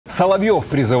Соловьев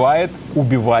призывает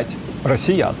убивать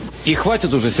россиян. И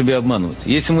хватит уже себя обманывать.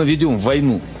 Если мы ведем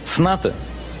войну с НАТО,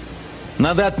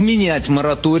 надо отменять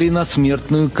мораторий на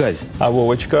смертную казнь. А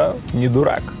Вовочка не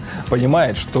дурак.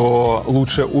 Понимает, что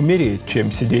лучше умереть, чем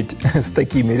сидеть с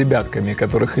такими ребятками,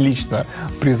 которых лично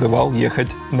призывал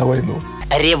ехать на войну.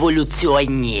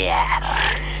 Революционер.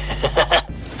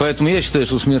 Поэтому я считаю,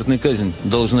 что смертная казнь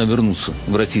должна вернуться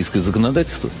в российское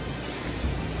законодательство.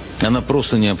 Она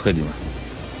просто необходима.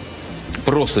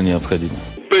 Просто необходима.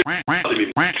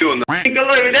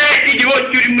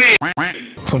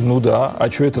 Ну да, а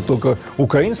что это только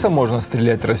украинцам можно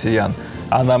стрелять, россиян?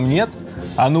 А нам нет?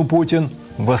 А ну, Путин,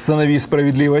 восстанови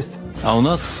справедливость. А у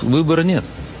нас выбора нет.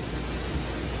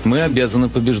 Мы обязаны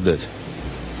побеждать.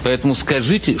 Поэтому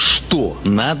скажите, что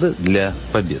надо для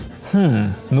победы.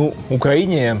 Ну,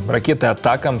 Украине ракеты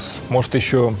 «Атакамс», может,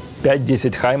 еще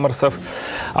 5-10 «Хаймарсов».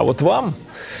 А вот вам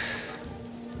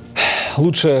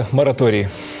лучше мораторий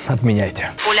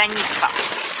отменяйте. Поляница.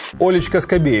 Олечка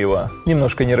Скабеева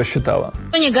немножко не рассчитала.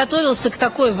 Никто не готовился к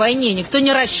такой войне, никто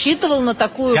не рассчитывал на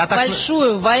такую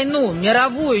большую войну,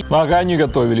 мировую. Ага, не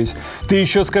готовились. Ты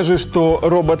еще скажи, что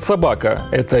робот-собака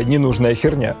 – это ненужная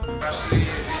херня.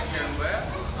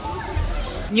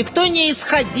 Никто не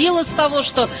исходил из того,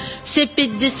 что все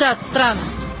 50 стран,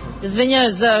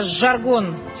 извиняюсь за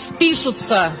жаргон,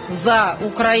 впишутся за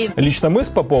Украину. Лично мы с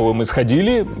Поповым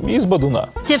исходили из Бадуна.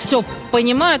 Те все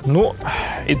понимают. Ну,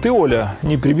 и ты, Оля,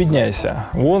 не прибедняйся.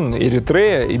 Вон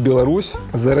Эритрея и Беларусь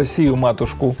за Россию,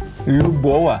 матушку,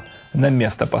 любого на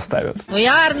место поставят. Но и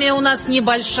армия у нас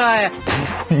небольшая.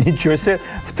 Ничего себе,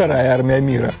 вторая армия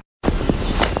мира.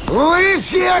 Вы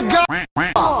все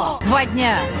 2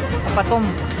 дня, а потом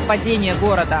падение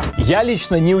города. Я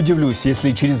лично не удивлюсь,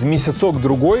 если через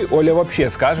месяцок-другой Оля вообще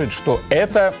скажет, что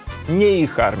это не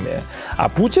их армия, а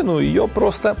Путину ее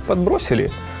просто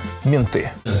подбросили менты.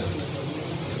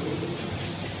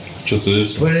 Что ты?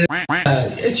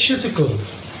 Это что такое?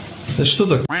 Да что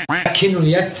так? Закинули,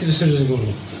 я тебе сразу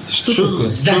говорю. Что такое?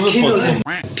 Закинули.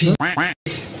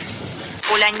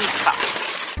 Поляница.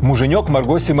 Муженек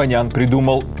Марго Симонян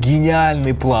придумал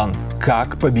гениальный план,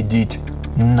 как победить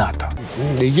НАТО.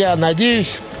 Я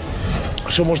надеюсь,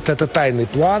 что, может, это тайный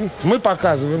план. Мы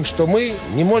показываем, что мы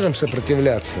не можем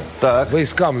сопротивляться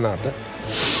войскам НАТО.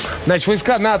 Значит,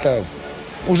 войска НАТО,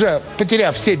 уже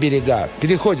потеряв все берега,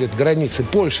 переходят границы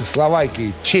Польши,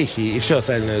 Словакии, Чехии и все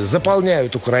остальное,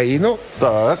 заполняют Украину.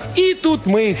 И тут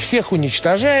мы их всех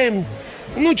уничтожаем,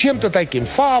 ну, чем-то таким,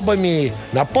 фабами,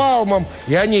 напалмом,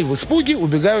 и они в испуге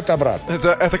убегают обратно.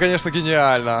 Это, конечно,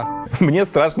 гениально. Мне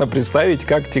страшно представить,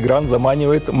 как Тигран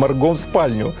заманивает Марго в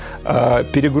спальню,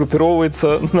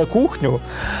 перегруппировывается на кухню,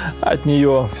 от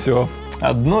нее все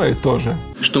одно и то же.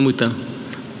 Что мы-то,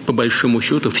 по большому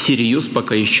счету, всерьез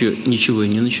пока еще ничего и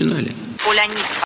не начинали. Поляница.